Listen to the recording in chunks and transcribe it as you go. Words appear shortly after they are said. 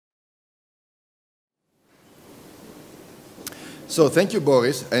So thank you,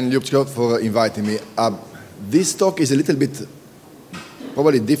 Boris and Ljubčko, for inviting me. This talk is a little bit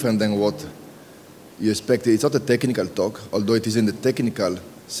probably different than what you expected. It's not a technical talk, although it is in the technical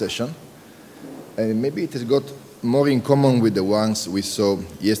session. And maybe it has got more in common with the ones we saw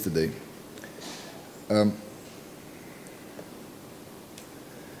yesterday.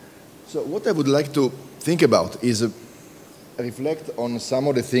 So what I would like to think about is reflect on some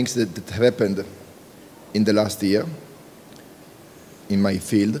of the things that have happened in the last year in my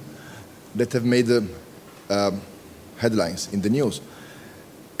field that have made headlines in the news.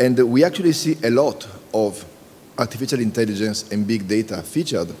 And we actually see a lot of artificial intelligence and big data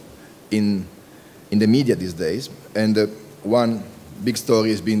featured in the media these days. And one big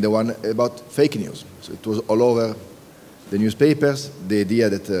story has been the one about fake news. So it was all over the newspapers, the idea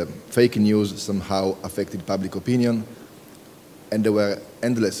that fake news somehow affected public opinion. And there were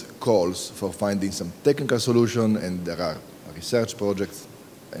endless calls for finding some technical solution, and there are research projects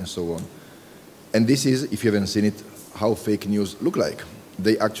and so on. And this is, if you haven't seen it, how fake news look like.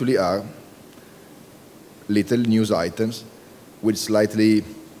 They actually are little news items with slightly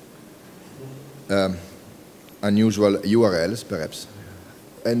unusual URLs, perhaps.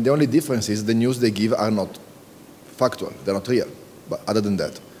 And the only difference is the news they give are not factual, they're not real. But other than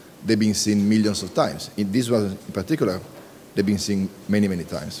that, they've been seen millions of times. In this one in particular, they've been seen many, many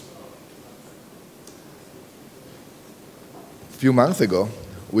times. A few months ago,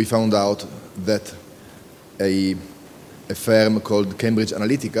 we found out that a firm called Cambridge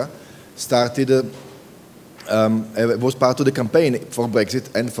Analytica was part of the campaign for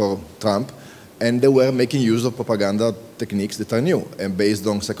Brexit and for Trump, and they were making use of propaganda techniques that are new, and based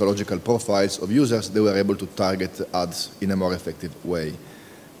on psychological profiles of users, they were able to target ads in a more effective way.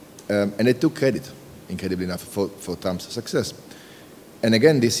 And they took credit, incredibly enough, for Trump's success. And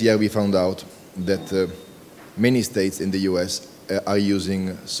again, this year we found out that many states in the US are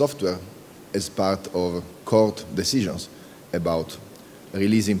using software as part of court decisions about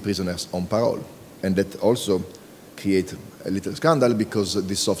releasing prisoners on parole. And that also created a little scandal because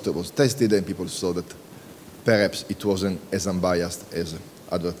this software was tested and people saw that perhaps it wasn't as unbiased as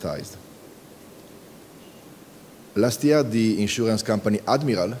advertised. Last year, the insurance company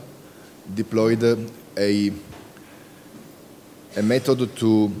Admiral deployed a method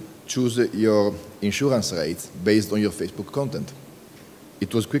to choose your insurance rates based on your Facebook content.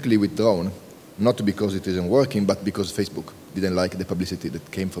 It was quickly withdrawn, not because it isn't working, but because Facebook didn't like the publicity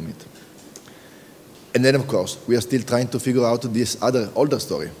that came from it. And then, of course, we are still trying to figure out this other older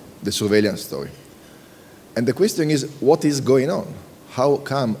story, the surveillance story. And the question is, what is going on? How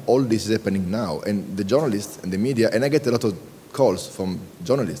come all this is happening now? And the journalists and the media, and I get a lot of calls from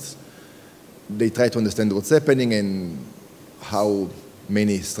journalists, they try to understand what's happening and how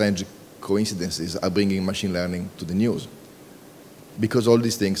many strange coincidences are bringing machine learning to the news. Because all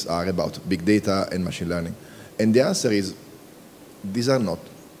these things are about big data and machine learning. And the answer is, these are not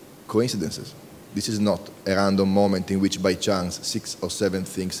coincidences. This is not a random moment in which by chance 6 or 7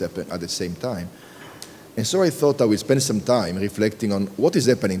 things happen at the same time. And so I thought I would spend some time reflecting on what is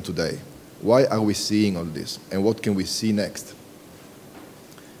happening today. Why are we seeing all this? And what can we see next?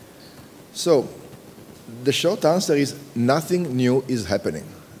 So the short answer is nothing new is happening.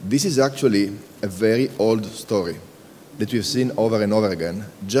 This is actually a very old story that we've seen over and over again,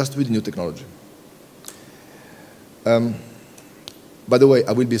 just with new technology. By the way,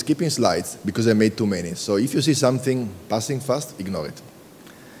 I will be skipping slides because I made too many. So if you see something passing fast, ignore it.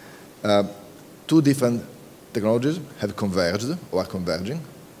 2 different technologies have converged or are converging.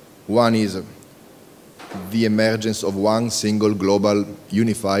 One is the emergence of one single global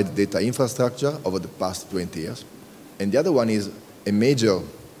unified data infrastructure over the past 20 years. And the other one is a major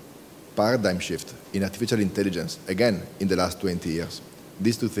paradigm shift in artificial intelligence, again, in the last 20 years.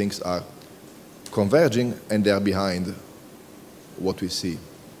 These 2 things are converging, and they are behind what we see.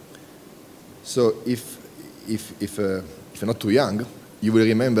 So if you're not too young, you will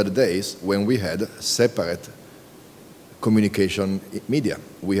remember the days when we had separate communication media.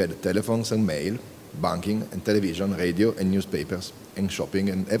 We had telephones and mail, banking and television, radio and newspapers and shopping,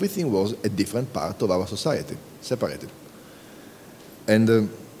 and everything was a different part of our society, separated. And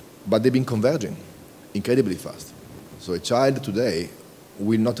but they've been converging incredibly fast. So a child today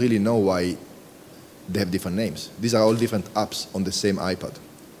will not really know why they have different names. These are all different apps on the same iPad.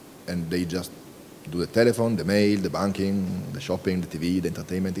 And they just do the telephone, the mail, the banking, the shopping, the TV, the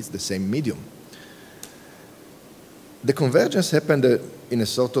entertainment. It's the same medium. The convergence happened in a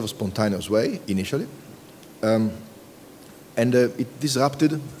sort of spontaneous way, initially. And it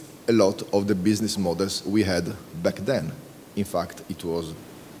disrupted a lot of the business models we had back then. In fact, it was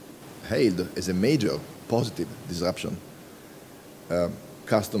hailed as a major positive disruption.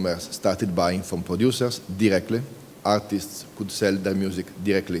 customers started buying from producers directly. Artists could sell their music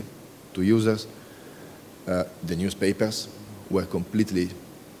directly to users. The newspapers were completely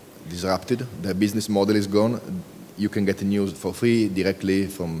disrupted. Their business model is gone. You can get the news for free directly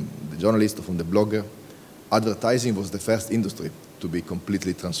from the journalist or from the blogger. Advertising was the first industry to be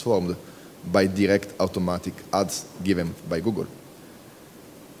completely transformed by direct automatic ads given by Google.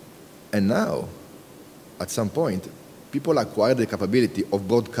 And now, at some point, people acquired the capability of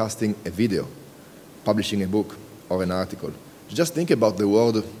broadcasting a video, publishing a book or an article. Just think about the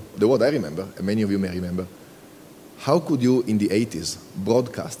word I remember, and many of you may remember. How could you, in the 80s,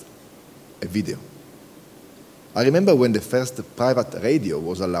 broadcast a video? I remember when the first private radio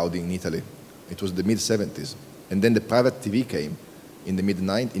was allowed in Italy. It was the mid-70s. And then the private TV came in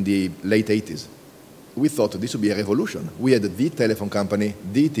the late 80s. We thought this would be a revolution. We had the telephone company,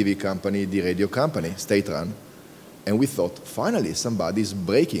 the TV company, the radio company, state-run. And we thought, finally, somebody is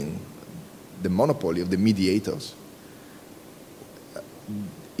breaking the monopoly of the mediators.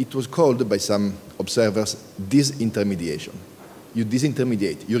 It was called by some observers disintermediation. You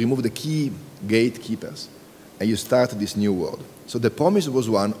disintermediate. You remove the key gatekeepers, and you start this new world. So the promise was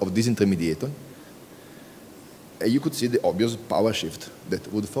one of disintermediation. And you could see the obvious power shift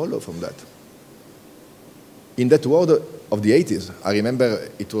that would follow from that. In that world of the 80s, I remember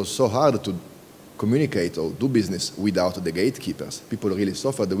it was so hard to communicate or do business without the gatekeepers. People really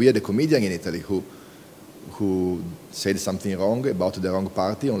suffered. We had a comedian in Italy who said something wrong about the wrong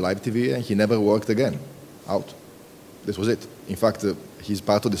party on live TV, and he never worked again. Out. This was it. In fact, he's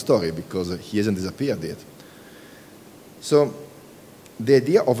part of the story because he hasn't disappeared yet. So the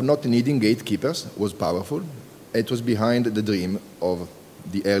idea of not needing gatekeepers was powerful. It was behind the dream of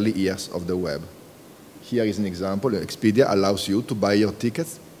the early years of the web. Here is an example. Expedia allows you to buy your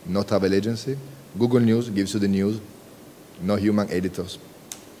tickets, no travel agency. Google News gives you the news, no human editors.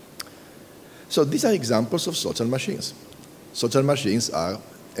 So these are examples of social machines. Social machines are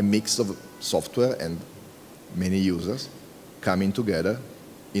a mix of software and many users coming together,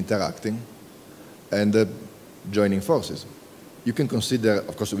 interacting, and joining forces. You can consider,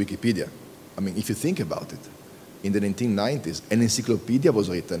 of course, Wikipedia. I mean, if you think about it, in the 1990s, an encyclopedia was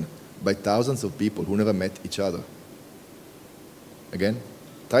written by thousands of people who never met each other. Again,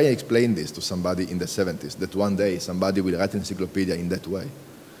 try and explain this to somebody in the 70s, that one day somebody will write an encyclopedia in that way.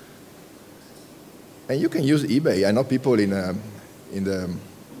 And you can use eBay. I know people in the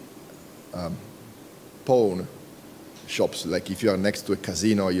pawn shops, like if you are next to a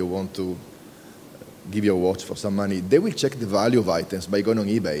casino, you want to give your watch for some money, they will check the value of items by going on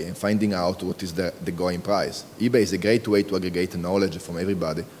eBay and finding out what is the going price. eBay is a great way to aggregate knowledge from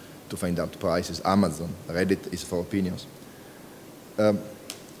everybody to find out prices. Amazon, Reddit is for opinions. And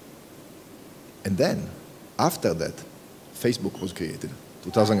then, after that, Facebook was created,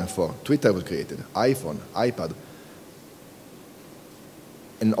 2004. Twitter was created, iPhone, iPad.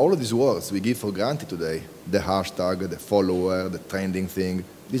 And all of these words we give for granted today, the hashtag, the follower, the trending thing,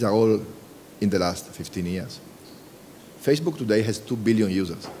 these are all in the last 15 years. Facebook today has 2 billion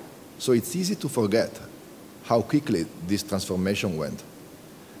users. So it's easy to forget how quickly this transformation went.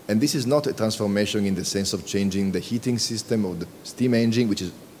 And this is not a transformation in the sense of changing the heating system or the steam engine, which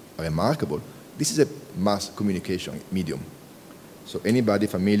is remarkable. This is a mass communication medium. So anybody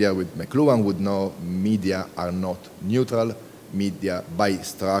familiar with McLuhan would know media are not neutral. Media, by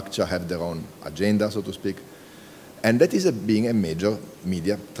structure, have their own agenda, so to speak. And that is being a major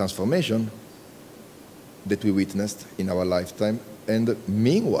media transformation that we witnessed in our lifetime. And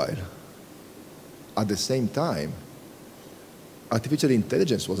meanwhile, at the same time, artificial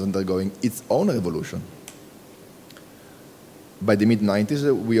intelligence was undergoing its own revolution. By the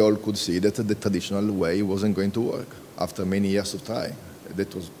mid-90s, we all could see that the traditional way wasn't going to work after many years of trying.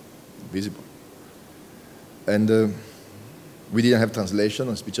 That was visible. And we didn't have translation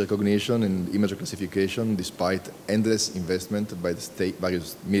and speech recognition and image classification, despite endless investment by the state,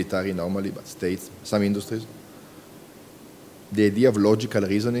 various military normally, but states, some industries. The idea of logical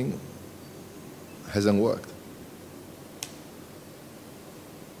reasoning hasn't worked.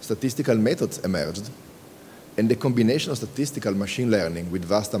 Statistical methods emerged, and the combination of statistical machine learning with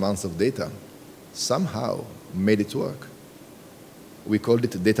vast amounts of data somehow made it work. We called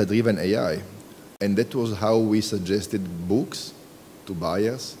it data-driven AI. And that was how we suggested books to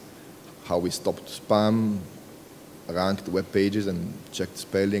buyers, how we stopped spam, ranked web pages, and checked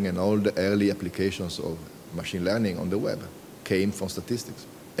spelling, and all the early applications of machine learning on the web came from statistics.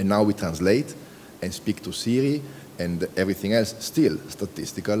 And now we translate and speak to Siri and everything else, still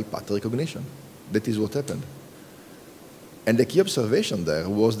statistical pattern recognition. That is what happened. And the key observation there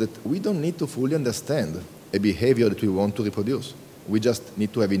was that we don't need to fully understand a behavior that we want to reproduce. We just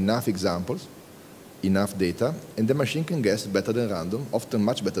need to have enough examples, enough data, and the machine can guess better than random, often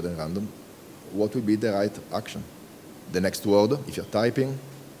much better than random, what will be the right action. The next word, if you're typing,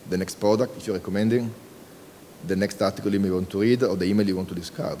 the next product, if you're recommending, the next article you may want to read, or the email you want to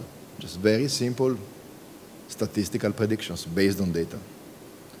discard. Just very simple statistical predictions based on data.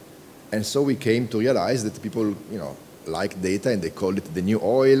 And so we came to realize that people, like data, and they call it the new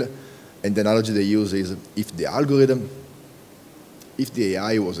oil. And the analogy they use is, if the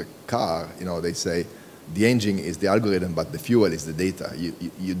AI was a car, they say the engine is the algorithm, but the fuel is the data.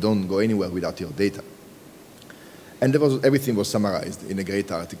 You don't go anywhere without your data. And everything was summarized in a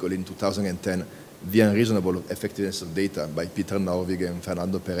great article in 2010, The Unreasonable Effectiveness of Data by Peter Norvig and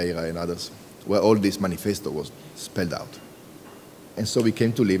Fernando Pereira and others, where all this manifesto was spelled out. And so we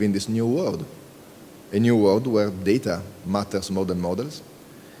came to live in this new world, a new world where data matters more than models,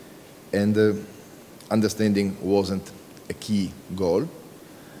 and understanding wasn't a key goal.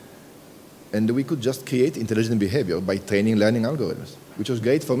 And we could just create intelligent behavior by training learning algorithms, which was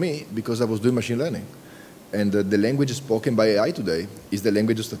great for me because I was doing machine learning. And the language spoken by AI today is the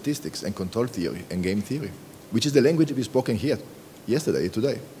language of statistics and control theory and game theory, which is the language we spoken here yesterday,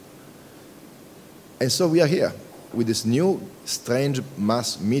 today. And so we are here with this new strange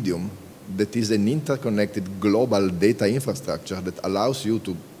mass medium that is an interconnected global data infrastructure that allows you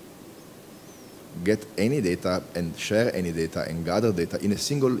to get any data and share any data and gather data in a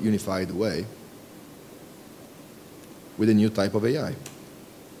single unified way with a new type of AI.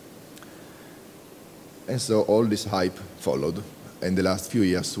 And so all this hype followed, and the last few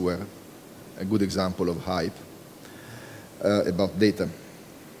years were a good example of hype about data.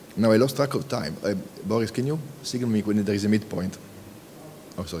 Now I lost track of time. Boris, can you signal me when there is a midpoint?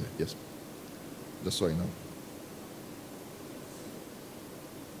 Oh, sorry, yes. Just so I know.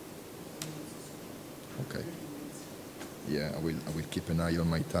 Okay. Yeah, I will keep an eye on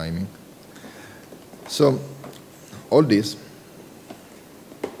my timing. So all this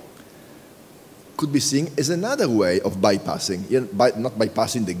could be seen as another way of bypassing, not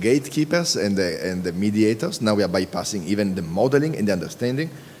bypassing the gatekeepers and the mediators. Now we are bypassing even the modeling and the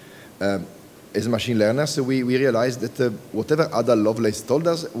understanding. As machine learners, we realized that whatever Ada Lovelace told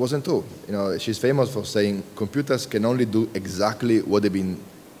us wasn't true. She's famous for saying computers can only do exactly what they've been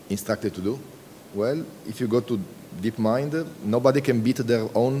instructed to do. Well, if you go to DeepMind, nobody can beat their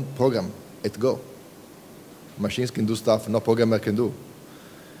own program at Go. Machines can do stuff no programmer can do.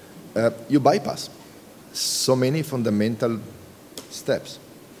 You bypass so many fundamental steps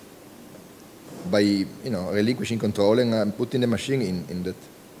by relinquishing control and putting the machine in that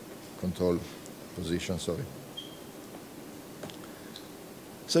control position. Sorry.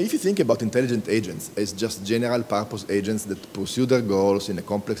 So if you think about intelligent agents as just general purpose agents that pursue their goals in a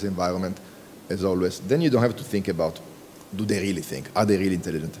complex environment, as always, then you don't have to think about, do they really think? Are they really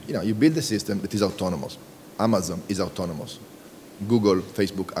intelligent? You build a system that is autonomous. Amazon is autonomous. Google,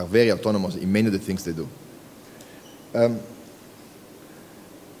 Facebook are very autonomous in many of the things they do.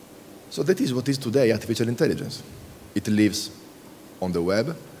 So that is what is today artificial intelligence. It lives on the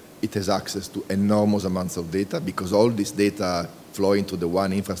web. It has access to enormous amounts of data because all this data flowing to the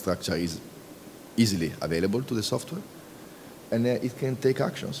one infrastructure is easily available to the software. And it can take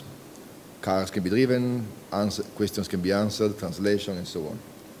actions. Cars can be driven, questions can be answered, translation, and so on.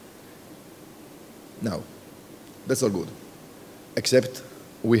 Now, that's all good. Except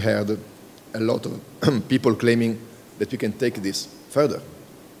we heard a lot of people claiming that we can take this further,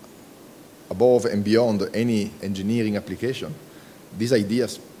 above and beyond any engineering application. These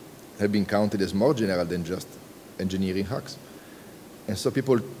ideas have been counted as more general than just engineering hacks. And so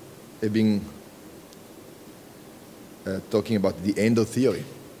people have been talking about the end of theory.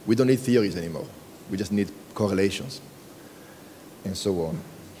 We don't need theories anymore. We just need correlations, and so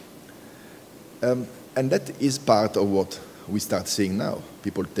on. And that is part of what we start seeing now,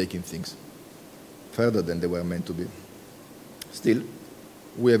 people taking things further than they were meant to be. Still,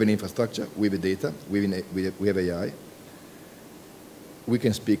 we have an infrastructure, we have data, we have AI. We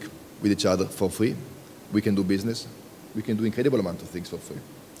can speak with each other for free. We can do business. We can do incredible amount of things for free.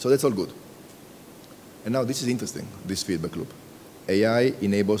 So that's all good. And now this is interesting, this feedback loop. AI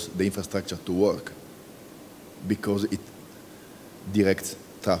enables the infrastructure to work because it directs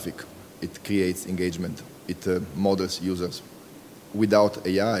traffic. It creates engagement. It models users. Without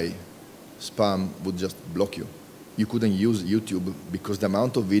AI, spam would just block you. You couldn't use YouTube because the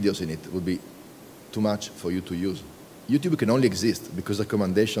amount of videos in it would be too much for you to use. YouTube can only exist because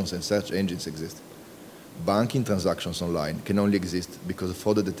recommendations and search engines exist. Banking transactions online can only exist because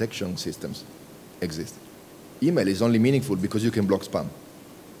fraud detection systems exist. Email is only meaningful because you can block spam.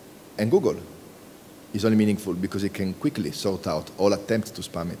 And Google is only meaningful because it can quickly sort out all attempts to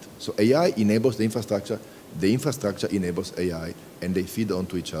spam it. So AI enables the infrastructure enables AI, and they feed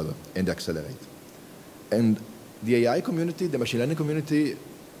onto each other and accelerate. And the AI community, the machine learning community,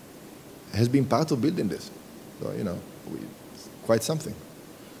 has been part of building this. So, you know, it's quite something.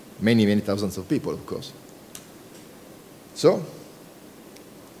 Many, many thousands of people, of course. So,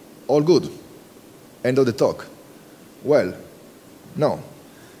 all good. End of the talk. Well, no.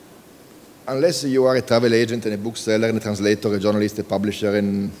 Unless you are a travel agent and a bookseller and a translator, a journalist, a publisher,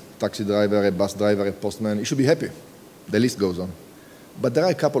 a taxi driver, a bus driver, a postman, you should be happy. The list goes on. But there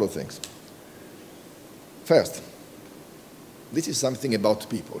are a couple of things. First, this is something about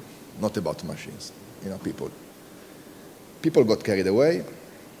people, not about machines. You know, people. People got carried away.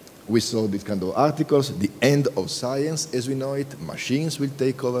 We saw these kind of articles, the end of science as we know it. Machines will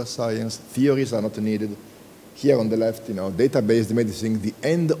take over science. Theories are not needed. Here on the left, you know, data-based medicine, the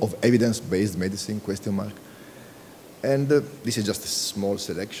end of evidence-based medicine, question mark. And this is just a small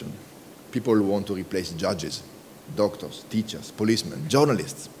selection. People want to replace judges, doctors, teachers, policemen,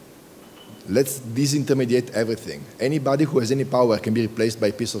 journalists. Let's disintermediate everything. Anybody who has any power can be replaced by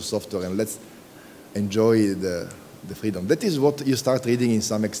a piece of software, and let's enjoy the freedom. That is what you start reading in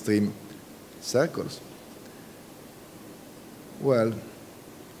some extreme circles. Well,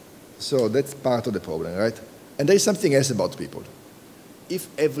 so that's part of the problem, right? And there is something else about people. If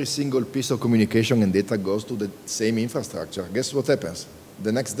every single piece of communication and data goes to the same infrastructure, guess what happens?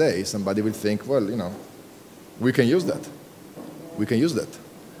 The next day, somebody will think, well, you know, we can use that. We can use that.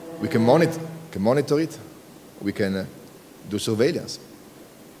 We can monitor it. We can do surveillance.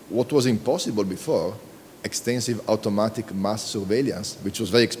 What was impossible before, extensive automatic mass surveillance, which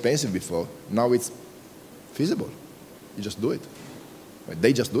was very expensive before, now it's feasible. You just do it.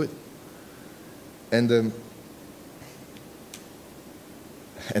 They just do it. And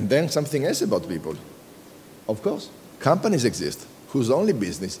then something else about people. Of course, companies exist whose only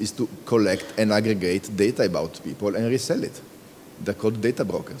business is to collect and aggregate data about people and resell it. They're called data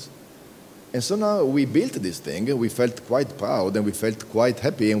brokers. And so now we built this thing, we felt quite proud, and we felt quite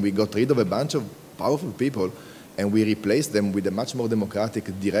happy, and we got rid of a bunch of powerful people, and we replaced them with a much more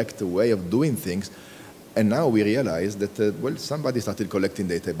democratic, direct way of doing things. And now we realize that, well, somebody started collecting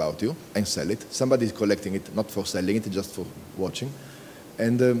data about you and sell it. Somebody is collecting it not for selling it, just for watching.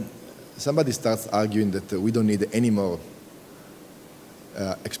 And somebody starts arguing that we don't need any more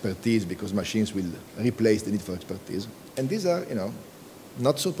expertise because machines will replace the need for expertise. And these are, you know,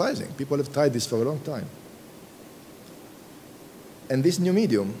 not surprising. People have tried this for a long time. And this new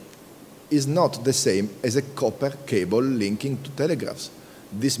medium is not the same as a copper cable linking to telegraphs.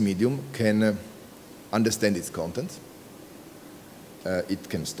 This medium can understand its content. It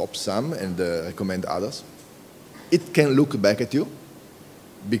can stop some and recommend others. It can look back at you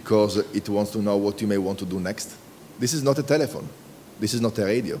because it wants to know what you may want to do next. This is not a telephone. This is not a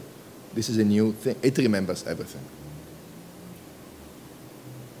radio. This is a new thing. It remembers everything.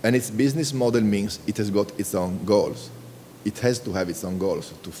 And its business model means it has got its own goals. It has to have its own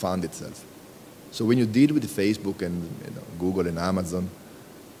goals to fund itself. So when you deal with Facebook and Google and Amazon,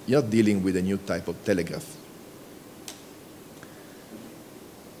 you're not dealing with a new type of telegraph.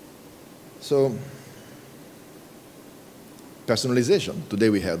 So personalization. Today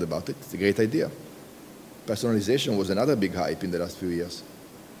we heard about it. It's a great idea. Personalization was another big hype in the last few years.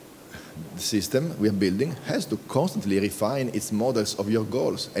 The system we are building has to constantly refine its models of your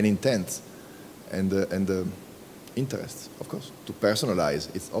goals and intents and interests, of course, to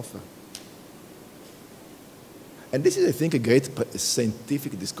personalize its offer. And this is, I think, a great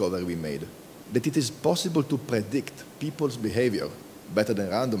scientific discovery we made, that it is possible to predict people's behavior better than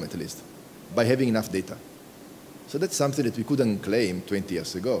random, at least, by having enough data. So that's something that we couldn't claim 20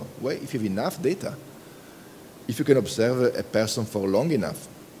 years ago. Well, if you have enough data, if you can observe a person for long enough,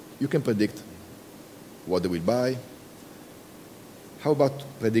 you can predict what they will buy. How about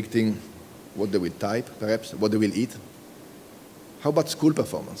predicting what they will type, perhaps, what they will eat? How about school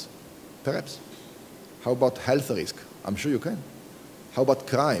performance? Perhaps. How about health risk? I'm sure you can. How about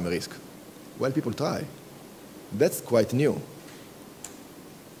crime risk? Well, people try. That's quite new.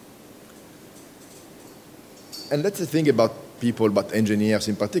 And let's think about people, but engineers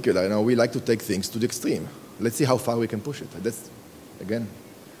in particular. You know, we like to take things to the extreme. Let's see how far we can push it. That's, again,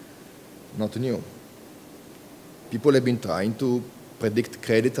 not new. People have been trying to predict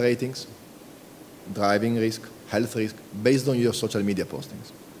credit ratings, driving risk, health risk, based on your social media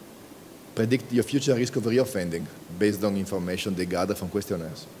postings. Predict your future risk of reoffending based on information they gather from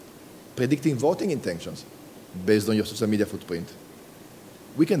questionnaires. Predicting voting intentions based on your social media footprint.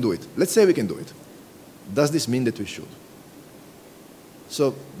 We can do it. Let's say we can do it. Does this mean that we should?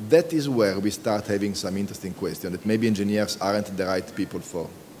 So that is where we start having some interesting questions that maybe engineers aren't the right people for.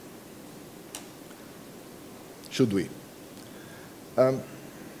 Should we?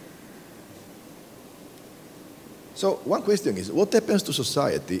 So one question is, what happens to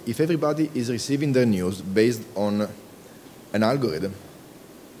society if everybody is receiving their news based on an algorithm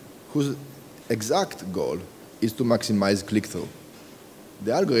whose exact goal is to maximize click-through?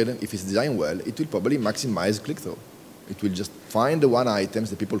 The algorithm, if it's designed well, it will probably maximize click-through. It will just find the one items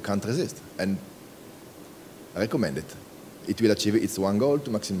that people can't resist and recommend it. It will achieve its one goal to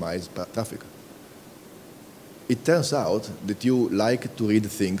maximize traffic. It turns out that you like to read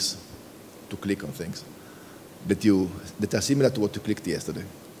things, to click on things, that are similar to what you clicked yesterday.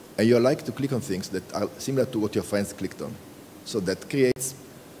 And you like to click on things that are similar to what your friends clicked on. So that creates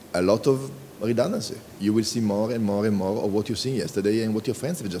a lot of redundancy. You will see more and more and more of what you've seen yesterday and what your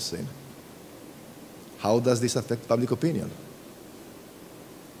friends have just seen. How does this affect public opinion?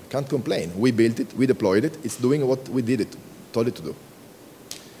 Can't complain. We built it, we deployed it, it's doing what we told it to do.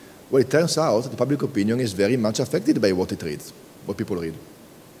 Well, it turns out the public opinion is very much affected by what it reads, what people read.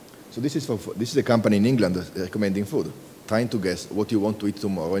 So this is a company in England recommending food, trying to guess what you want to eat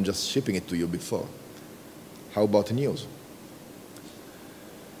tomorrow and just shipping it to you before. How about news?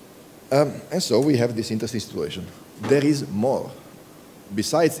 And so we have this interesting situation. There is more.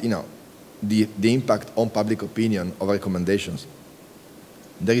 Besides, the impact on public opinion of recommendations,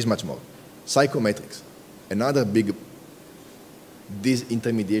 there is much more. Psychometrics, another big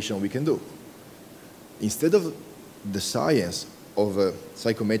disintermediation we can do. Instead of the science of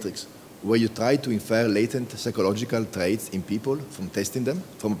psychometrics, where you try to infer latent psychological traits in people from testing them,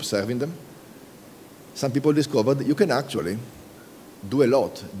 from observing them, some people discovered that you can actually do a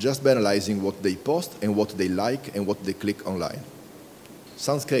lot just by analyzing what they post and what they like and what they click online.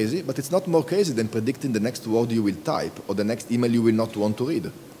 Sounds crazy, but it's not more crazy than predicting the next word you will type or the next email you will not want to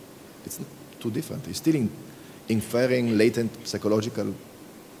read. It's not too different. It's still inferring latent psychological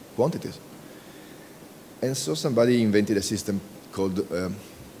quantities. And so somebody invented a system called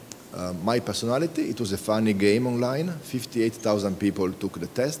My Personality. It was a funny game online. 58,000 people took the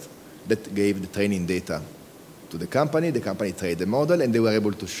test. That gave the training data to the company. The company trained the model, and they were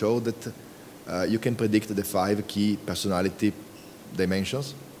able to show that you can predict the 5 key personality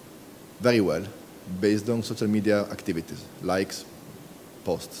dimensions very well based on social media activities, likes,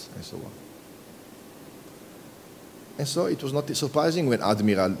 posts, and so on. And so it was not surprising when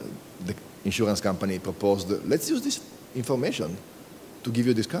Admiral, the insurance company, proposed, let's use this information to give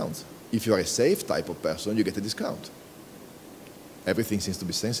you discounts. If you are a safe type of person, you get a discount. Everything seems to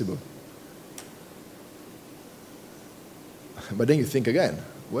be sensible. But then you think again,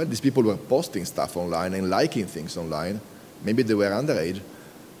 well, these people were posting stuff online and liking things online. Maybe they were underage.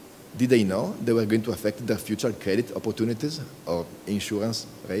 Did they know they were going to affect their future credit opportunities or insurance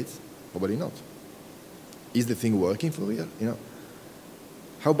rates? Probably not. Is the thing working for real?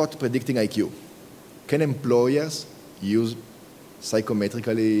 How about predicting IQ? Can employers use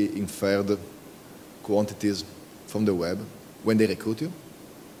psychometrically inferred quantities from the web when they recruit you?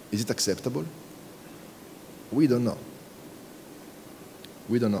 Is it acceptable? We don't know.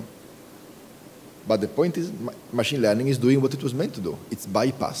 We don't know. But the point is, machine learning is doing what it was meant to do. It's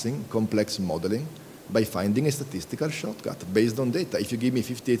bypassing complex modeling by finding a statistical shortcut based on data. If you give me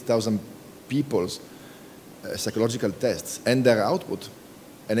 58,000 people's psychological tests and their output,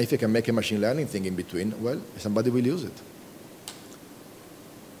 and if I can make a machine learning thing in between, well, somebody will use it.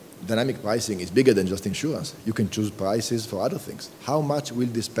 Dynamic pricing is bigger than just insurance. You can choose prices for other things. How much will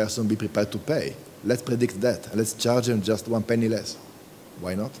this person be prepared to pay? Let's predict that, and let's charge them just 1 penny less.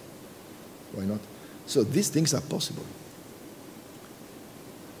 Why not? Why not? So these things are possible.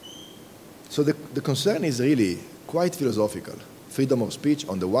 So the concern is really quite philosophical. Freedom of speech,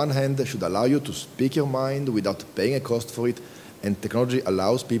 on the one hand, should allow you to speak your mind without paying a cost for it, and technology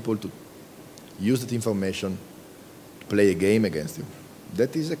allows people to use that information to play a game against you.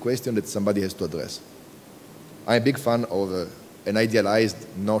 That is a question that somebody has to address. I'm a big fan of an idealized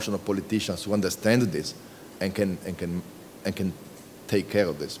notion of politicians who understand this and can take care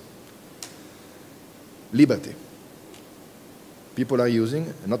of this. Liberty. People are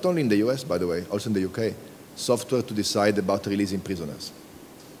using, not only in the US, by the way, also in the UK, software to decide about releasing prisoners.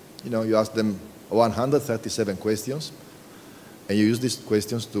 You ask them 137 questions, and you use these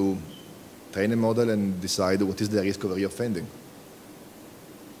questions to train a model and decide what is the risk of reoffending.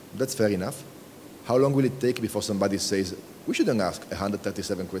 That's fair enough. How long will it take before somebody says, we shouldn't ask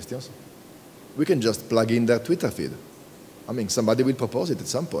 137 questions? We can just plug in their Twitter feed. I mean, somebody will propose it at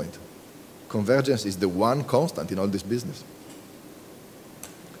some point. Convergence is the one constant in all this business.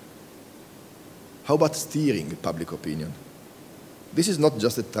 How about steering public opinion? This is not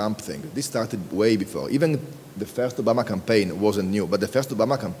just a Trump thing. This started way before. Even the first Obama campaign wasn't new, but the first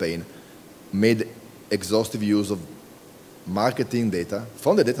Obama campaign made exhaustive use of marketing data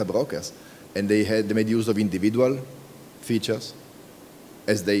from the data brokers, and they made use of individual features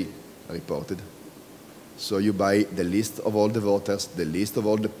as they reported. So you buy the list of all the voters, the list of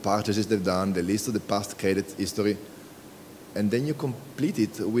all the purchases they've done, the list of the past credit history, and then you complete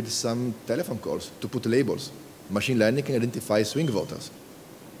it with some telephone calls to put labels. Machine learning can identify swing voters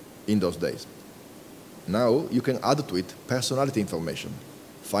in those days. Now you can add to it personality information.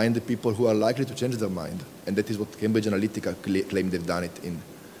 Find the people who are likely to change their mind. And that is what Cambridge Analytica claimed they've done it in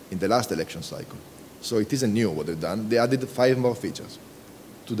the last election cycle. So it isn't new what they've done. They added 5 more features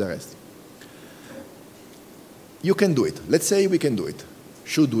to the rest. You can do it. Let's say we can do it.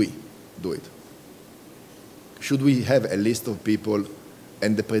 Should we do it? Should we have a list of people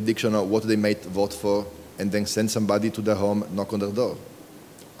and the prediction of what they might vote for and then send somebody to their home, knock on their door?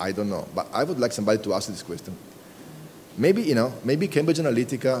 I don't know. But I would like somebody to ask this question. Maybe, maybe Cambridge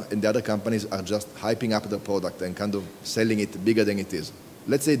Analytica and the other companies are just hyping up their product and kind of selling it bigger than it is.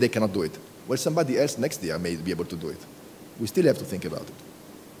 Let's say they cannot do it. Well, somebody else next year may be able to do it. We still have to think about it.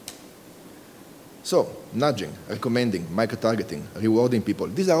 So, nudging, recommending, micro-targeting, rewarding people,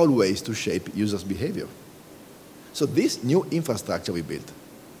 these are all ways to shape users' behavior. So this new infrastructure we built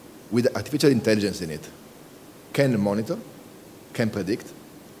with artificial intelligence in it can monitor, can predict,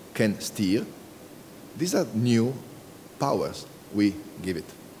 can steer. These are new powers we give it.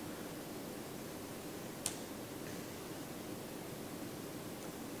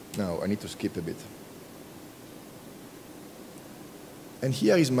 Now, I need to skip a bit. And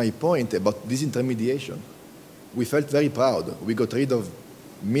here is my point about disintermediation. We felt very proud. We got rid of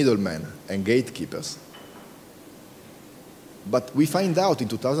middlemen and gatekeepers. But we find out in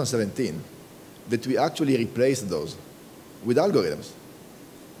 2017 that we actually replaced those with algorithms.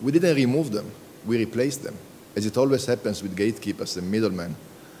 We didn't remove them, we replaced them. As it always happens with gatekeepers and middlemen,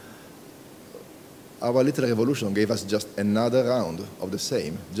 our little revolution gave us just another round of the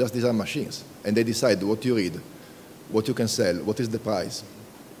same. Just these are machines. And they decide what you read, what you can sell, what is the price,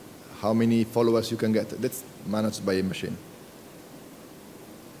 how many followers you can get. That's managed by a machine.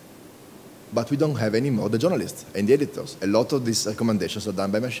 But we don't have anymore the journalists and the editors. A lot of these recommendations are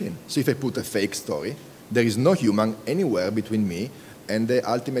done by machine. So if I put a fake story, there is no human anywhere between me and the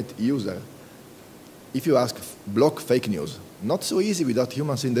ultimate user. If you ask, block fake news, not so easy without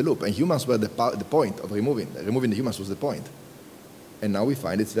humans in the loop. And humans were the point of removing the humans was the point. And now we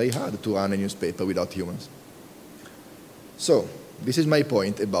find it's very hard to run a newspaper without humans. So this is my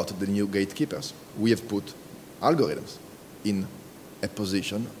point about the new gatekeepers. We have put algorithms in a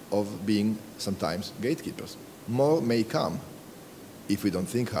position of being sometimes gatekeepers. More may come if we don't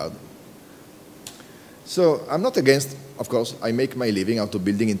think hard. So I'm not against, of course, I make my living out of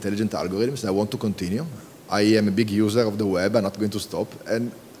building intelligent algorithms. I want to continue. I am a big user of the web. I'm not going to stop.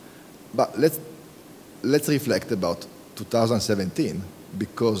 But let's reflect about 2017,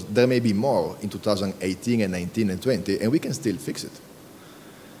 because there may be more in 2018 and 19 and 20, and we can still fix it.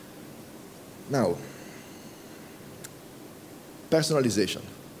 Now, personalization.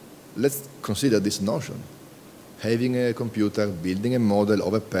 Let's consider this notion. Having a computer, building a model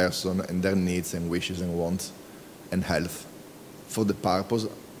of a person and their needs and wishes and wants and health for the purpose,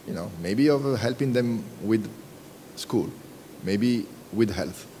 maybe of helping them with school, maybe with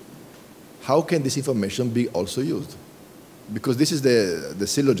health. How can this information be also used? Because this is the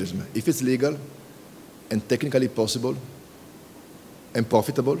syllogism. If it's legal and technically possible and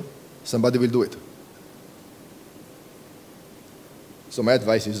profitable, somebody will do it. So my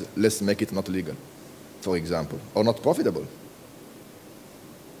advice is, let's make it not legal, for example, or not profitable.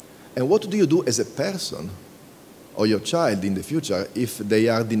 And what do you do as a person or your child in the future if they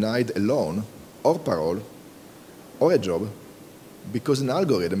are denied a loan or parole or a job because an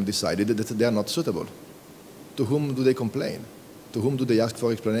algorithm decided that they are not suitable? To whom do they complain? To whom do they ask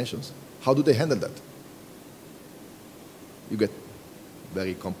for explanations? How do they handle that? You get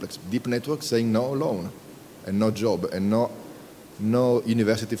very complex, deep networks saying no loan and no job and no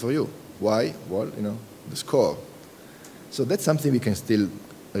university for you. Why? Well, the score. So that's something we can still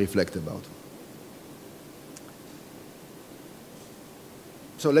reflect about.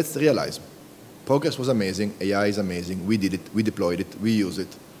 So let's realize, progress was amazing, AI is amazing, we did it, we deployed it, we use it.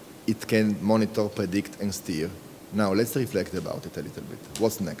 It can monitor, predict, and steer. Now let's reflect about it a little bit.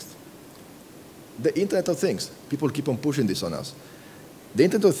 What's next? The Internet of Things. People keep on pushing this on us. The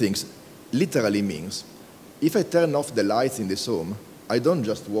Internet of Things literally means if I turn off the lights in this room, I don't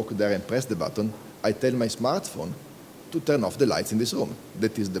just walk there and press the button. I tell my smartphone to turn off the lights in this room.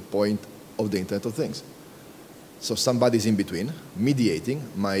 That is the point of the Internet of Things. So somebody's in between, mediating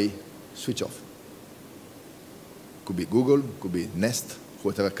my switch off. Could be Google, could be Nest,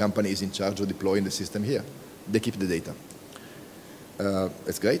 whatever company is in charge of deploying the system here. They keep the data.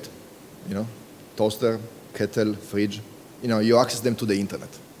 It's great, you know, toaster, kettle, fridge. You know, you access them to the internet.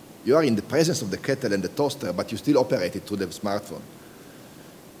 You are in the presence of the kettle and the toaster, but you still operate it through the smartphone.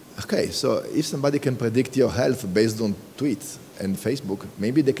 Okay, so if somebody can predict your health based on tweets and Facebook,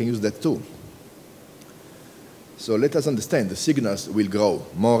 maybe they can use that too. So let us understand, the signals will grow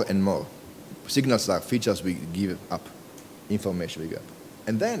more and more. Signals are features we give up, information we give up.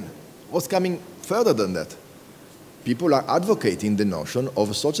 And then, what's coming further than that? People are advocating the notion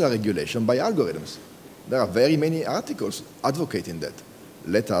of social regulation by algorithms. There are very many articles advocating that.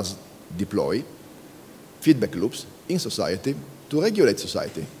 Let us deploy feedback loops in society to regulate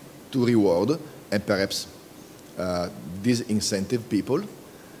society, to reward and perhaps disincentive people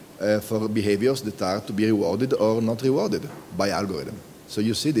for behaviors that are to be rewarded or not rewarded by algorithm. So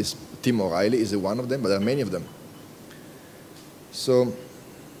you see this, Tim O'Reilly is one of them, but there are many of them. So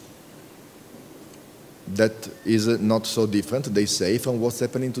that is not so different, they say, from what's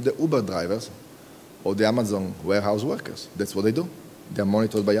happening to the Uber drivers or the Amazon warehouse workers. That's what they do. They're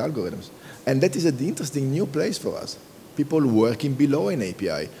monitored by algorithms. And that is an interesting new place for us. People working below an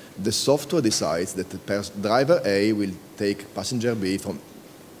API. The software decides that the driver A will take passenger B from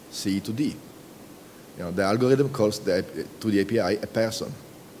C to D. You know, the algorithm calls to the API a person.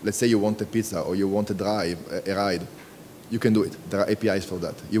 Let's say you want a pizza or you want a ride. You can do it. There are APIs for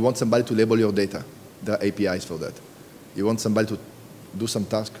that. You want somebody to label your data. There are APIs for that. You want somebody to do some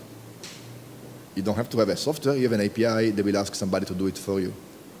task. You don't have to have a software. You have an API that will ask somebody to do it for you.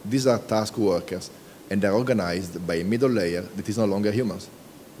 These are task workers, and they're organized by a middle layer that is no longer humans.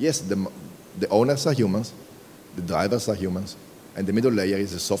 Yes, the owners are humans, the drivers are humans, and the middle layer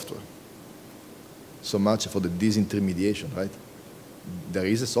is the software. So much for the disintermediation, right? There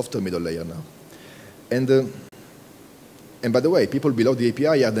is a software middle layer now. And by the way, people below the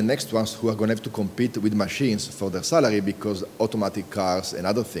API are the next ones who are going to have to compete with machines for their salary because automatic cars and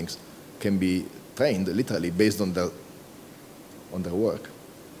other things can be trained literally based on their work.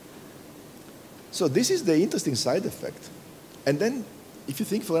 So this is the interesting side effect. And then if you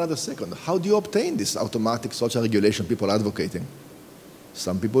think for another second, how do you obtain this automatic social regulation people are advocating?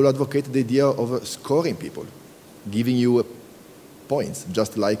 Some people advocate the idea of scoring people, giving you points,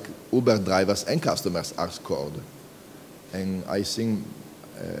 just like Uber drivers and customers are scored. And I think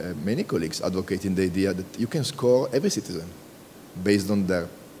many colleagues advocating the idea that you can score every citizen based on their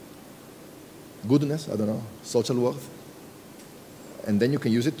goodness, I don't know, social worth. And then you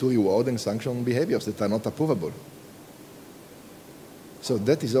can use it to reward and sanction behaviors that are not approvable. So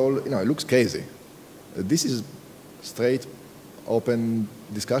that is all, you know, it looks crazy. This is straight, open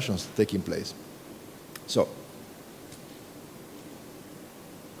discussions taking place. So,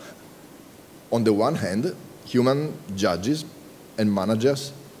 on the one hand, human judges and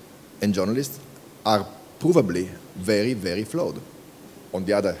managers and journalists are provably very, very flawed. On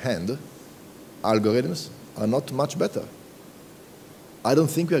the other hand, algorithms are not much better. I don't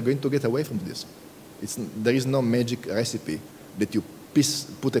think we are going to get away from this. There is no magic recipe that you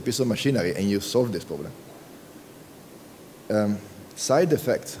put a piece of machinery and you solve this problem. Side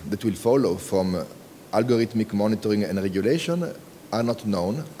effects that will follow from algorithmic monitoring and regulation are not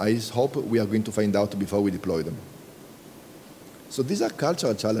known. I hope we are going to find out before we deploy them. So these are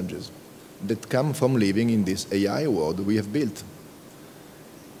cultural challenges that come from living in this AI world we have built.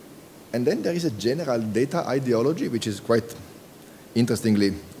 And then there is a general data ideology, which is quite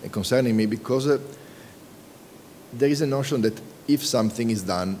interestingly concerning me, because there is a notion that if something is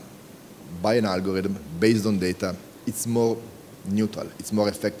done by an algorithm based on data, it's more neutral, it's more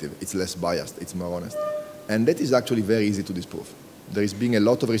effective, it's less biased, it's more honest. And that is actually very easy to disprove. There is being a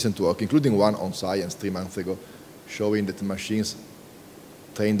lot of recent work, including one on Science 3 months ago, showing that machines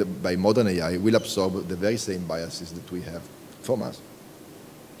trained by modern AI will absorb the very same biases that we have from us.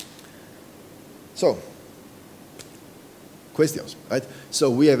 So, questions, right? So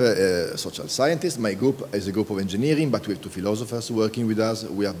we have a social scientist. My group is a group of engineering, but we have two philosophers working with us.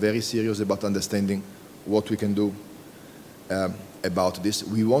 We are very serious about understanding what we can do about this.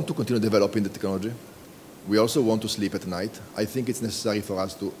 We want to continue developing the technology. We also want to sleep at night. I think it's necessary for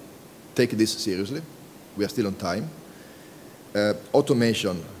us to take this seriously. We are still on time.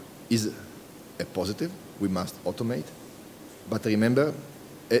 Automation is a positive. We must automate. But remember,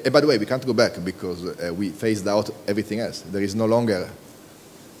 by the way, we can't go back because we phased out everything else. There is no longer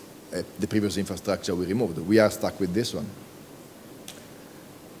the previous infrastructure we removed. We are stuck with this one.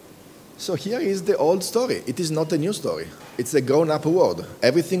 So here is the old story. It is not a new story. It's a grown-up world.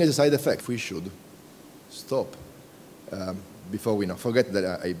 Everything is a side effect. We should stop before we know. Forget that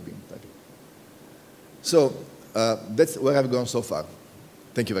I've been typing. So that's where I've gone so far.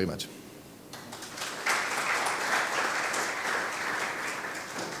 Thank you very much.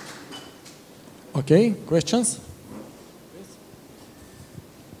 Okay, questions?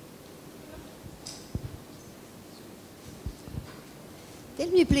 Tell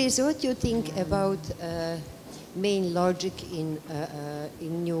me, please, what you think about main logic in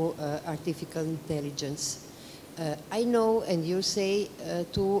new artificial intelligence? I know, and you say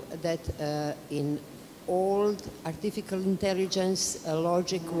too, that in old artificial intelligence,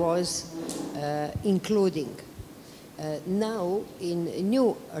 logic was including. Now, in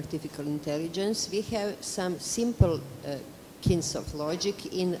new artificial intelligence, we have some simple kinds of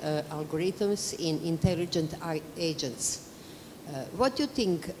logic in algorithms, in intelligent agents. What do you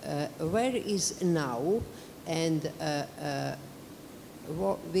think, where is now, and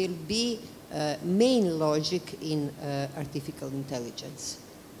what will be main logic in artificial intelligence?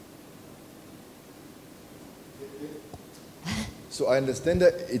 So I understand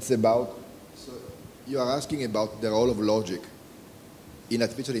that it's about, so you are asking about the role of logic in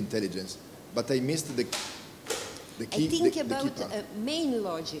artificial intelligence, but I missed the key. I think about main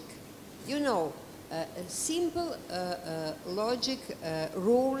logic. You know, simple logic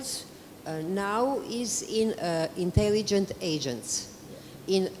rules now is in intelligent agents,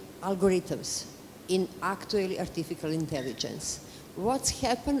 in algorithms, in actual artificial intelligence. What's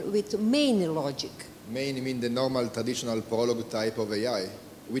happened with main logic? Main, you mean the normal traditional prologue type of AI?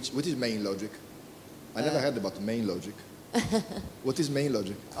 Which is main logic? I never heard about main logic. What is main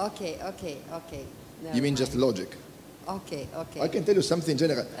logic? Okay. Never You mean mind. just logic? Okay. I can tell you something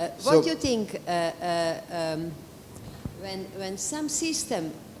general. What do you think when some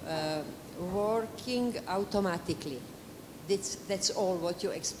system working automatically, that's all what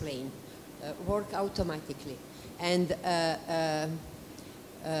you explain, work automatically, and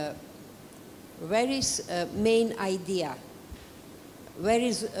where is main idea? Where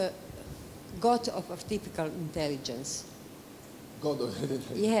is God of artificial intelligence? God of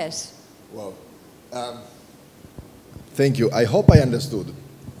intelligence. Yes. Wow. Thank you. I hope I understood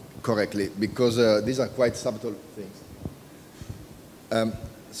correctly, because these are quite subtle things.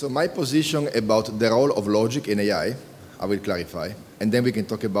 So my position about the role of logic in AI, I will clarify, and then we can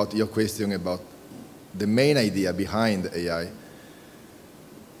talk about your question about the main idea behind AI.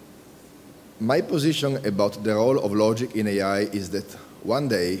 My position about the role of logic in AI is that one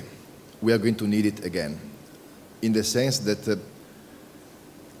day we are going to need it again, in the sense that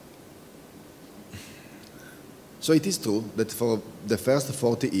so it is true that for the first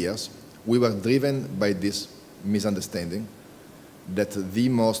 40 years, we were driven by this misunderstanding that the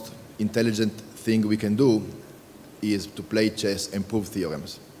most intelligent thing we can do is to play chess and prove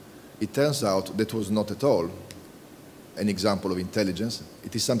theorems. It turns out that was not at all an example of intelligence.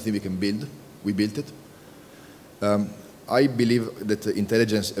 It is something we can build. We built it. I believe that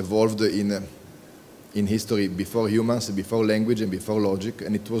intelligence evolved in history before humans, before language, and before logic,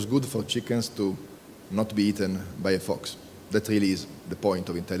 and it was good for chickens to not be eaten by a fox. That really is the point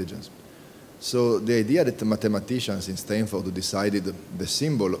of intelligence. So the idea that mathematicians in Stanford decided the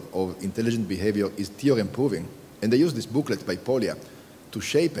symbol of intelligent behavior is theorem proving, and they use this booklet by Polya to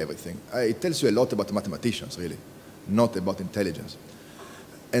shape everything. It tells you a lot about mathematicians, really, not about intelligence.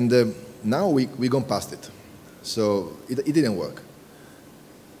 And now we've gone past it. So it didn't work.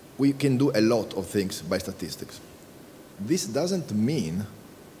 We can do a lot of things by statistics. This doesn't mean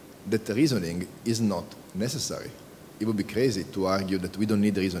that reasoning is not necessary. It would be crazy to argue that we don't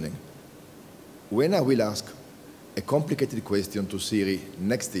need reasoning. When I will ask a complicated question to Siri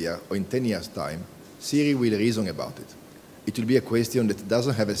next year or in 10 years' time, Siri will reason about it. It will be a question that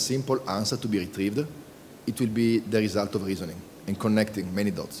doesn't have a simple answer to be retrieved. It will be the result of reasoning and connecting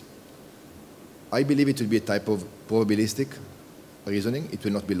many dots. I believe it will be a type of probabilistic reasoning. It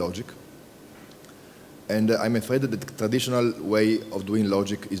will not be logic. And I'm afraid that the traditional way of doing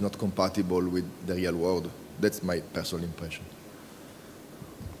logic is not compatible with the real world. That's my personal impression.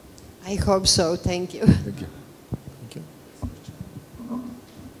 I hope so. Thank you. Thank you. Thank you.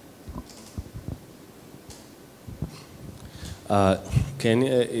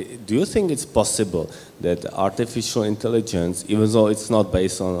 Do you think it's possible that artificial intelligence, even though it's not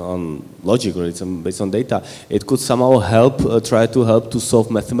based on logic or it's based on data, it could somehow help, try to help to solve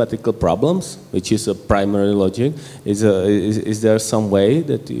mathematical problems, which is a primary logic? Is there some way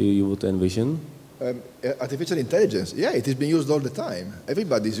that you would envision? Artificial intelligence, yeah, it is being used all the time.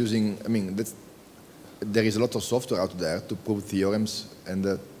 Everybody's using, there is a lot of software out there to prove theorems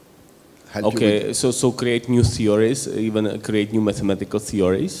and help you with. Okay, so create new theories, even create new mathematical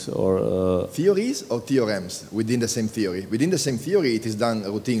theories, or Theories or theorems within the same theory. Within the same theory, it is done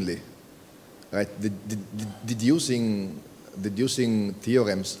routinely, right? Deducing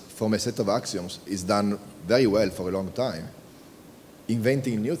theorems from a set of axioms is done very well for a long time.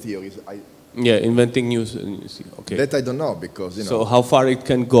 Inventing new theories, inventing new. Okay. that I don't know, because, you know. So how far it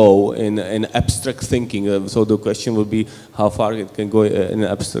can go in abstract thinking? So the question would be how far it can go in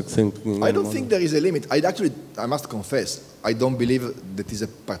abstract thinking. I don't think there is a limit. I must confess, I don't believe that is a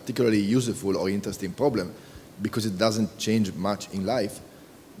particularly useful or interesting problem, because it doesn't change much in life.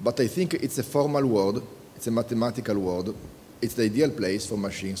 But I think it's a formal word, it's a mathematical word, it's the ideal place for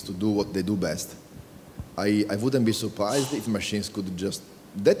machines to do what they do best. I wouldn't be surprised if machines could just.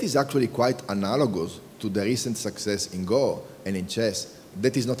 That is actually quite analogous to the recent success in Go and in chess.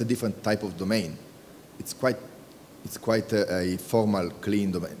 That is not a different type of domain. It's quite a formal,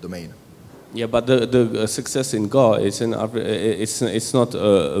 clean domain. Yeah, but the success in Go is it's not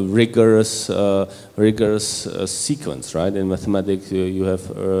a rigorous sequence, right? In mathematics, you have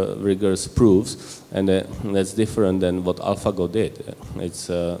rigorous proofs, and that's different than what AlphaGo did. It's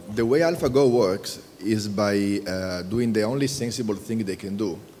the way AlphaGo works is by doing the only sensible thing they can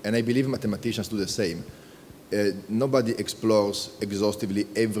do, and I believe mathematicians do the same. Nobody explores exhaustively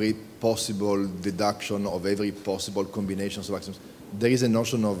every possible deduction of every possible combinations of axioms. There is a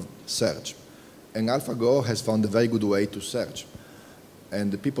notion of search, and AlphaGo has found a very good way to search,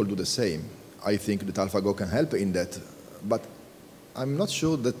 and the people do the same. I think that AlphaGo can help in that, but I'm not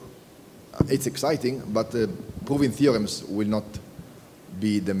sure that it's exciting, but proving theorems will not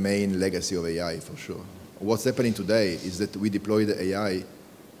be the main legacy of AI, for sure. What's happening today is that we deploy the AI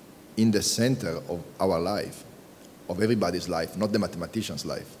in the center of our life, of everybody's life, not the mathematician's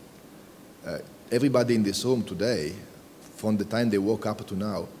life. Everybody in this room today, from the time they woke up to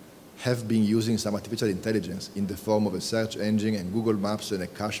now, have been using some artificial intelligence in the form of a search engine and Google Maps and a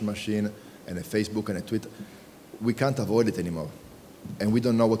cache machine and a Facebook and a Twitter. We can't avoid it anymore, and we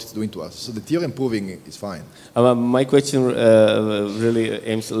don't know what it's doing to us. So the theorem proving is fine. My question really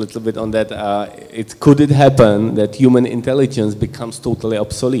aims a little bit on that. Could it happen that human intelligence becomes totally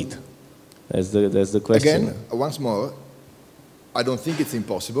obsolete? That's the question. Again, once more, I don't think it's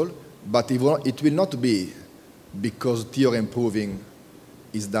impossible, but it will not be because theorem proving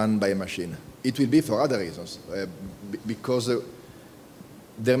is done by a machine. It will be for other reasons, because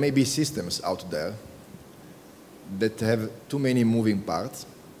there may be systems out there that have too many moving parts,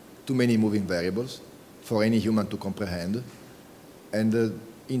 too many moving variables for any human to comprehend, and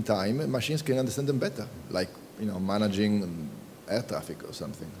in time, machines can understand them better, like managing air traffic or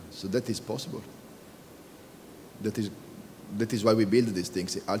something. So that is possible. That is why we build these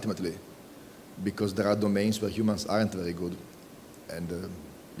things ultimately, because there are domains where humans aren't very good, and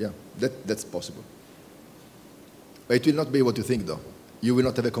yeah, that's possible. But it will not be what you think, though. You will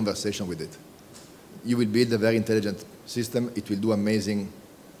not have a conversation with it. You will build a very intelligent system. It will do amazing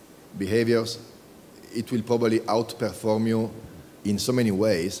behaviors. It will probably outperform you in so many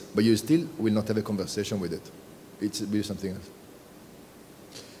ways, but you still will not have a conversation with it. It will be something else.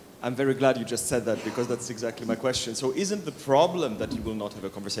 I'm very glad you just said that, because that's exactly my question. So isn't the problem that you will not have a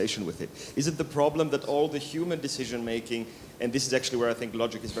conversation with it? Is it the problem that all the human decision making, and this is actually where I think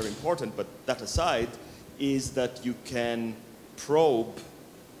logic is very important, but that aside, is that you can probe,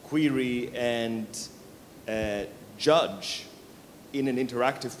 query, and judge in an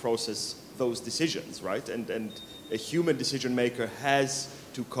interactive process those decisions, right? And a human decision maker has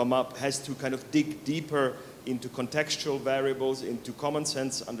to kind of dig deeper into contextual variables, into common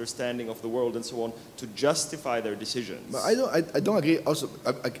sense understanding of the world and so on, to justify their decisions. But I don't agree. Also,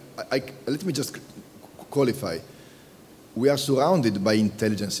 let me just qualify. We are surrounded by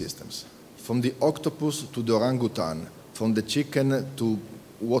intelligent systems, from the octopus to the orangutan, from the chicken to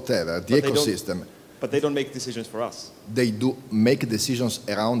whatever, the ecosystem. But they don't make decisions for us. They do make decisions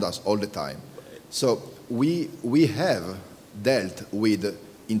around us all the time. So we have dealt with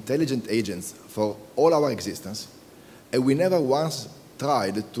intelligent agents for all our existence, and we never once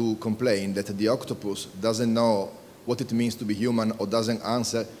tried to complain that the octopus doesn't know what it means to be human or doesn't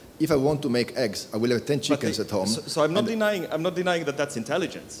answer. If I want to make eggs, I will have 10 chickens at home. So I'm not denying that that's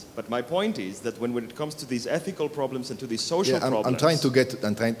intelligence. But my point is that when it comes to these ethical problems and to these social problems, I'm trying to get.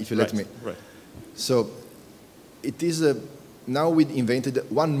 If you let me. Right. So it is now we invented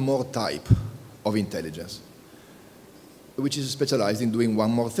one more type of intelligence, which is specialized in doing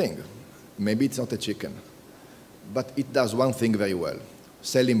one more thing. Maybe it's not a chicken, but it does one thing very well: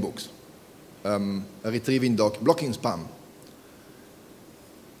 selling books, retrieving blocking spam.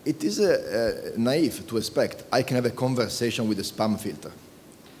 It is naive to expect I can have a conversation with a spam filter.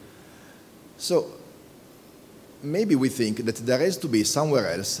 So maybe we think that there has to be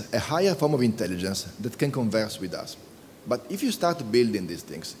somewhere else a higher form of intelligence that can converse with us. But if you start building these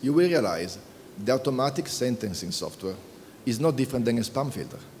things, you will realize the automatic sentencing software is not different than a spam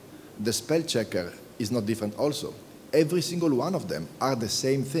filter. The spell checker is not different also. Every single one of them are the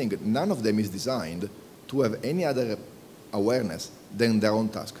same thing. None of them is designed to have any other awareness than their own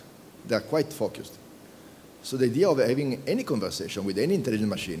task. They are quite focused. So the idea of having any conversation with any intelligent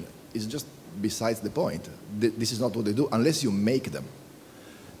machine is just besides the point. This is not what they do unless you make them.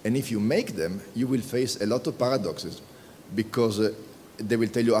 And if you make them, you will face a lot of paradoxes because they will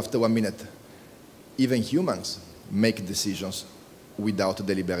tell you after 1 minute, even humans make decisions without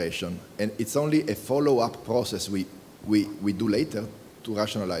deliberation. And it's only a follow-up process we do later to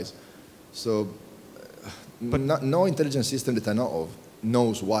rationalize. So no intelligent system that I know of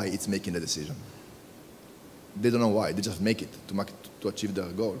knows why it's making the decision. They don't know why. They just make it to achieve their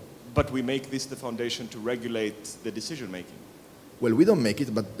goal. But we make this the foundation to regulate the decision-making. Well, we don't make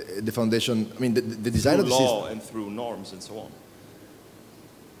it, but the foundation, I mean, the design of the system. Through law and through norms and so on.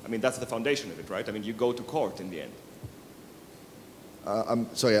 I mean, that's the foundation of it, right? I mean, you go to court in the end.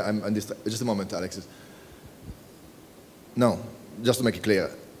 I'm sorry, just a moment, Alexis. No, just to make it clear.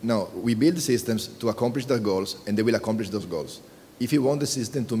 No, we build systems to accomplish their goals, and they will accomplish those goals. If you want the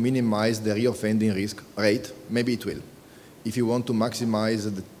system to minimize the reoffending risk rate, maybe it will. If you want to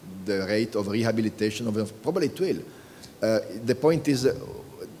maximize the rate of rehabilitation, probably it will. The point is,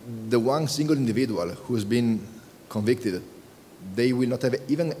 the one single individual who has been convicted, they will not have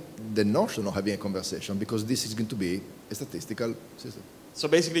even the notion of having a conversation because this is going to be a statistical system. So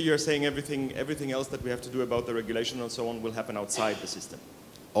basically you're saying everything else that we have to do about the regulation and so on will happen outside the system.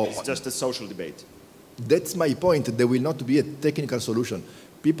 Oh, it's just a social debate. That's my point. There will not be a technical solution.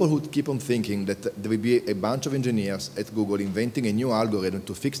 People who keep on thinking that there will be a bunch of engineers at Google inventing a new algorithm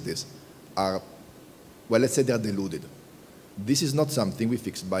to fix this are, well, let's say they are deluded. This is not something we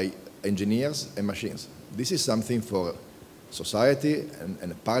fix by engineers and machines. This is something for society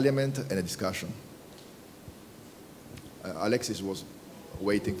and a parliament and a discussion. Alexis was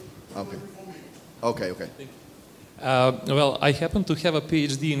waiting. Okay. Well, I happen to have a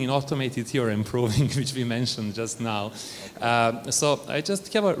PhD in automated theorem proving, which we mentioned just now. So I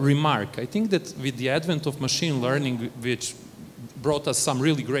just have a remark. I think that with the advent of machine learning, which brought us some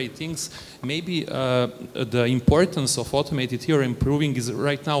really great things, maybe the importance of automated theorem proving is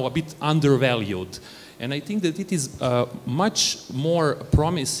right now a bit undervalued. And I think that it is much more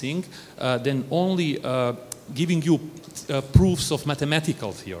promising than only giving you proofs of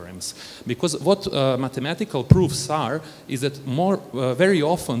mathematical theorems. Because what mathematical proofs are is that very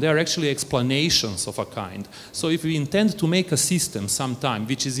often they are actually explanations of a kind. So if we intend to make a system sometime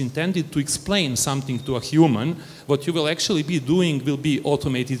which is intended to explain something to a human, what you will actually be doing will be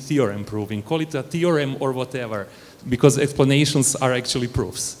automated theorem proving. Call it a theorem or whatever, because explanations are actually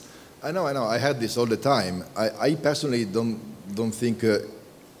proofs. I know. I heard this all the time. I personally don't think,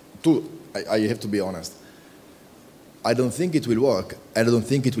 I have to be honest. I don't think it will work, and I don't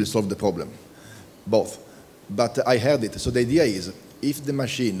think it will solve the problem. Both. But I heard it. So the idea is, if the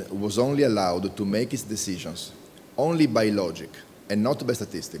machine was only allowed to make its decisions only by logic and not by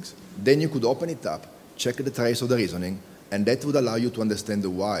statistics, then you could open it up, check the trace of the reasoning, and that would allow you to understand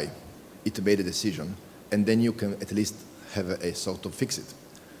why it made a decision, and then you can at least have a sort of fix it.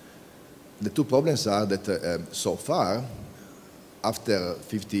 The two problems are that so far, after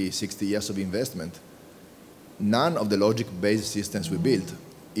 50, 60 years of investment, none of the logic-based systems we built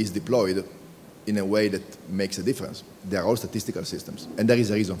is deployed in a way that makes a difference. They are all statistical systems, and there is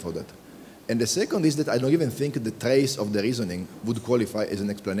a reason for that. And the second is that I don't even think the trace of the reasoning would qualify as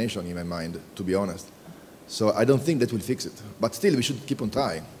an explanation in my mind, to be honest. So I don't think that will fix it. But still, we should keep on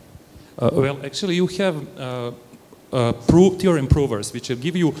trying. Well, actually, you have theorem provers, which will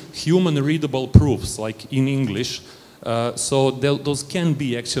give you human-readable proofs, like in English. So those can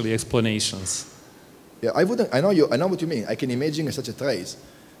be actually explanations. Yeah, I know what you mean. I can imagine such a trace.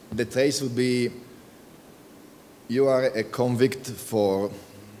 The trace would be, you are a convict for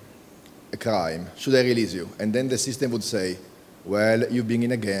a crime. Should I release you? And then the system would say, well, you've been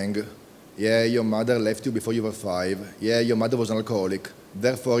in a gang. Yeah, your mother left you before you were 5. Yeah, your mother was an alcoholic.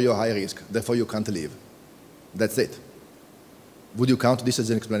 Therefore, you're high risk. Therefore, you can't leave. That's it. Would you count this as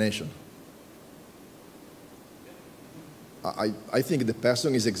an explanation? I think the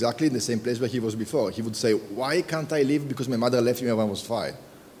person is exactly in the same place where he was before. He would say, why can't I leave because my mother left me when I was 5?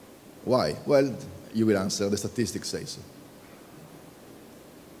 Why? Well, you will answer, the statistics say so.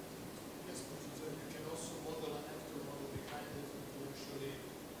 Yes, but you can also model an actor model behind it to actually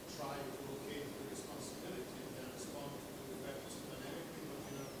try to locate the responsibility and then respond to the factors dynamically, but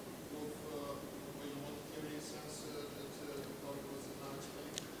with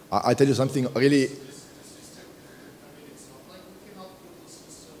I tell you something really. It's not like we cannot build a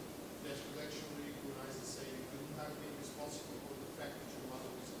system that could actually recognize and say you couldn't have been responsible for the fact that your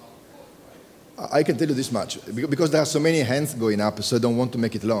mother was not employed, right? I can tell you this much, because there are so many hands going up, so I don't want to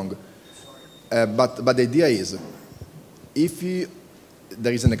make it long. But the idea is,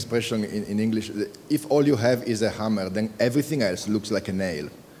 there is an expression in English, if all you have is a hammer, then everything else looks like a nail.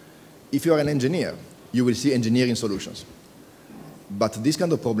 If you are an engineer, you will see engineering solutions. But these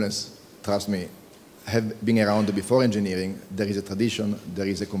kind of problems, trust me, have been around before engineering. There is a tradition, there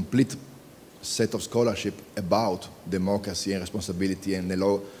is a complete set of scholarship about democracy and responsibility and the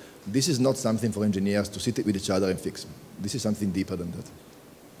law. This is not something for engineers to sit with each other and fix. This is something deeper than that.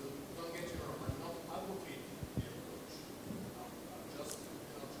 Don't get me wrong, I'm not advocating the approach. I'm just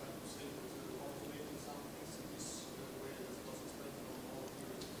trying to say that automating some things in this way that was expected on all of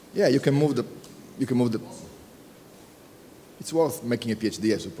you. Yeah, you can move the. It's worth making a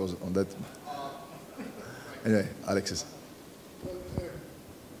PhD, I suppose, on that. Anyway, Alexis. Well,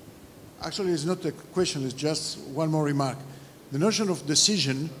 actually, it's not a question, it's just one more remark. The notion of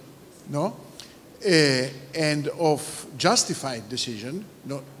decision, no, and of justified decision,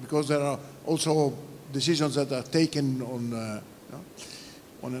 no, because there are also decisions that are taken on,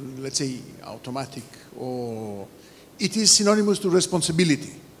 let's say, automatic, or it is synonymous to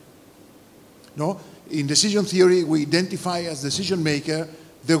responsibility. No, in decision theory, we identify as decision maker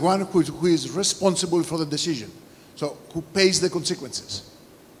the one who is responsible for the decision, so who pays the consequences,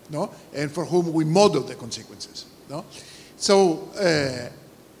 no, and for whom we model the consequences, no. So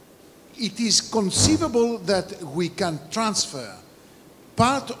it is conceivable that we can transfer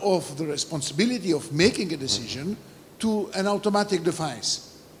part of the responsibility of making a decision to an automatic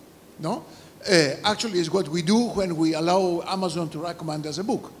device, no. Actually, it's what we do when we allow Amazon to recommend us a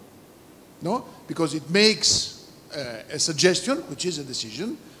book. No, because it makes a suggestion, which is a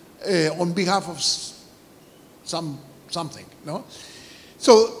decision, on behalf of something. No,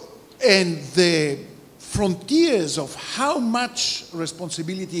 so and the frontiers of how much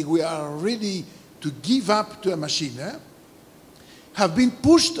responsibility we are ready to give up to a machine have been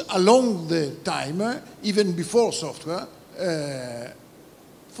pushed along the time, even before software,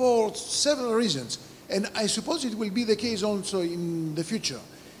 for several reasons, and I suppose it will be the case also in the future.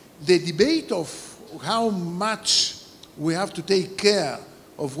 The debate of how much we have to take care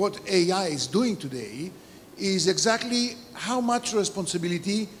of what AI is doing today is exactly how much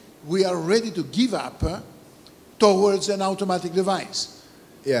responsibility we are ready to give up towards an automatic device.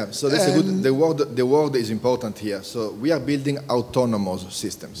 Yeah, so that's a good, the word is important here. So we are building autonomous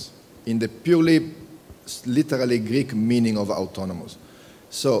systems in the purely, literally Greek meaning of autonomous.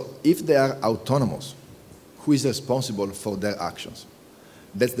 So if they are autonomous, who is responsible for their actions?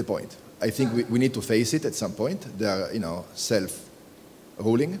 That's the point. I think we need to face it at some point. They are,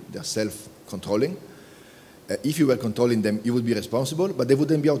 self-ruling, they are self-controlling. If you were controlling them, you would be responsible, but they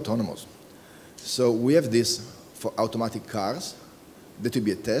wouldn't be autonomous. So we have this for automatic cars. That will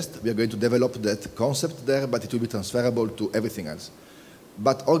be a test. We are going to develop that concept there, but it will be transferable to everything else.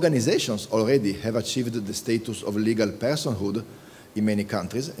 But organizations already have achieved the status of legal personhood in many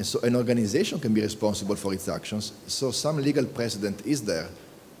countries, and so an organization can be responsible for its actions. So some legal precedent is there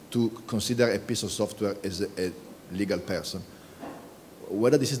to consider a piece of software as a legal person.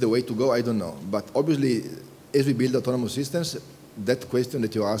 Whether this is the way to go, I don't know. But obviously, as we build autonomous systems, that question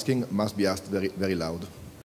that you're asking must be asked very, very loud.